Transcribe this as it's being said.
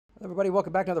Everybody,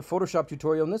 welcome back to another Photoshop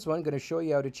tutorial. In this one, I'm going to show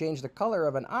you how to change the color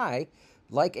of an eye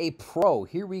like a pro.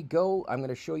 Here we go. I'm going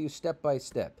to show you step by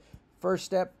step. First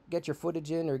step, get your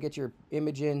footage in or get your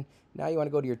image in. Now you want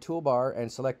to go to your toolbar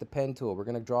and select the pen tool. We're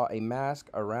going to draw a mask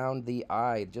around the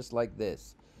eye just like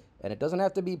this. And it doesn't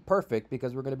have to be perfect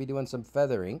because we're going to be doing some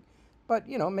feathering. But,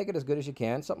 you know, make it as good as you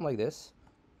can. Something like this.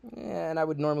 And I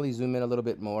would normally zoom in a little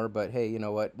bit more, but hey, you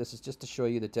know what? This is just to show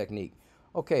you the technique.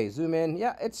 Okay, zoom in.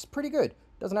 Yeah, it's pretty good.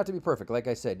 Doesn't have to be perfect, like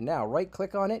I said. Now,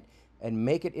 right-click on it and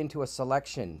make it into a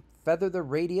selection. Feather the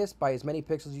radius by as many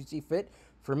pixels you see fit.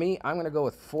 For me, I'm going to go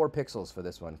with 4 pixels for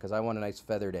this one because I want a nice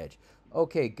feathered edge.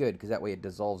 Okay, good, because that way it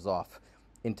dissolves off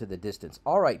into the distance.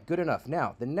 All right, good enough.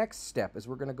 Now, the next step is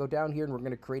we're going to go down here and we're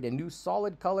going to create a new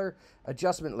solid color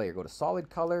adjustment layer. Go to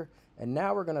solid color, and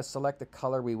now we're going to select the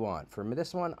color we want. For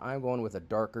this one, I'm going with a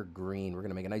darker green. We're going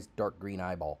to make a nice dark green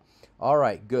eyeball. All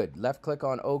right, good. Left click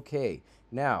on OK.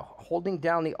 Now, holding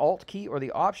down the Alt key or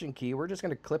the Option key, we're just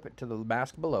going to clip it to the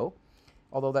mask below.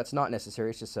 Although that's not necessary,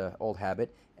 it's just an old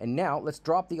habit. And now, let's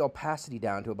drop the opacity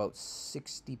down to about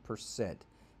 60%.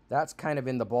 That's kind of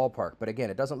in the ballpark, but again,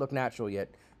 it doesn't look natural yet.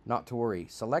 Not to worry.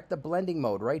 Select the blending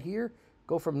mode right here.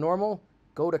 Go from normal,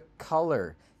 go to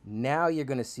color. Now you're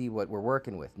going to see what we're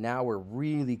working with. Now we're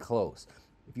really close.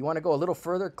 If you want to go a little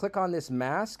further, click on this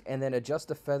mask and then adjust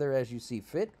the feather as you see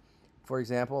fit. For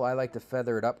example, I like to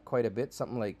feather it up quite a bit.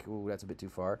 Something like, ooh, that's a bit too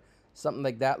far. Something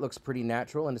like that looks pretty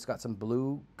natural, and it's got some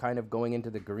blue kind of going into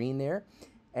the green there.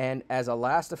 And as a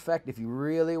last effect, if you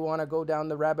really want to go down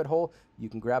the rabbit hole, you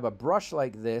can grab a brush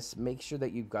like this. Make sure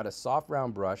that you've got a soft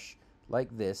round brush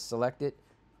like this. Select it,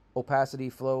 opacity,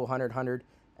 flow, 100,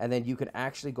 and then you can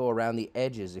actually go around the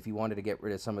edges if you wanted to get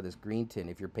rid of some of this green tint.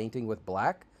 If you're painting with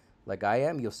black, like I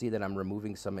am, you'll see that I'm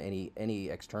removing some any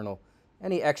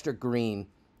extra green.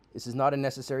 This is not a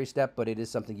necessary step, but it is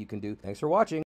something you can do. Thanks for watching.